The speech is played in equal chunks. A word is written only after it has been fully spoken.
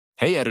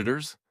Hey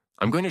editors,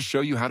 I'm going to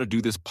show you how to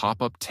do this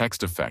pop-up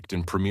text effect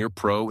in Premiere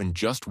Pro in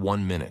just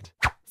 1 minute.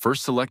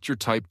 First, select your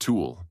type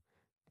tool.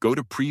 Go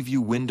to Preview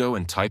window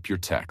and type your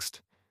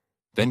text.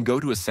 Then go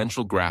to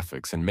Essential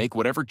Graphics and make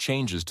whatever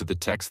changes to the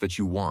text that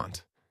you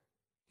want.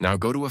 Now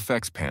go to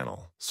Effects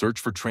panel, search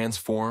for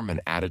Transform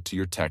and add it to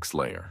your text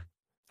layer.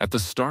 At the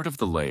start of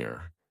the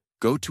layer,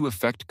 go to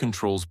Effect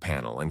Controls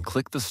panel and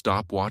click the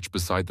stopwatch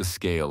beside the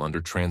scale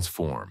under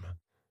Transform.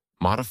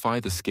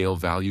 Modify the scale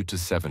value to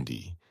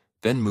 70.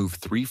 Then move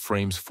 3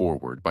 frames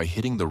forward by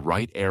hitting the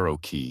right arrow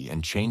key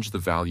and change the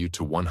value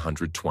to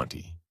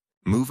 120.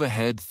 Move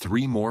ahead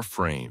 3 more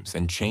frames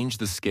and change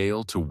the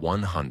scale to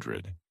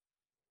 100.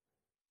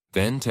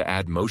 Then, to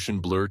add motion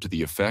blur to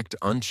the effect,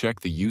 uncheck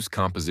the Use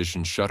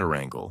Composition Shutter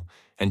Angle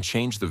and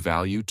change the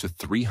value to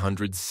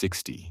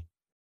 360.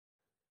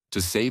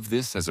 To save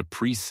this as a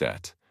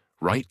preset,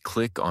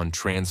 right-click on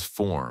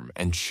Transform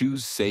and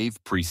choose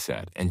Save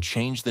Preset and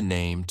change the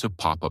name to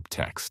Pop-Up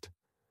Text.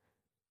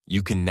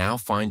 You can now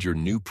find your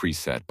new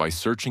preset by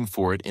searching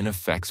for it in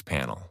Effects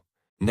panel.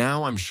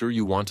 Now I'm sure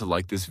you want to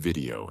like this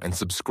video and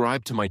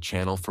subscribe to my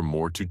channel for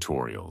more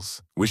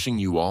tutorials. Wishing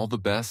you all the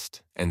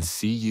best and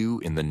see you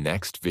in the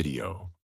next video.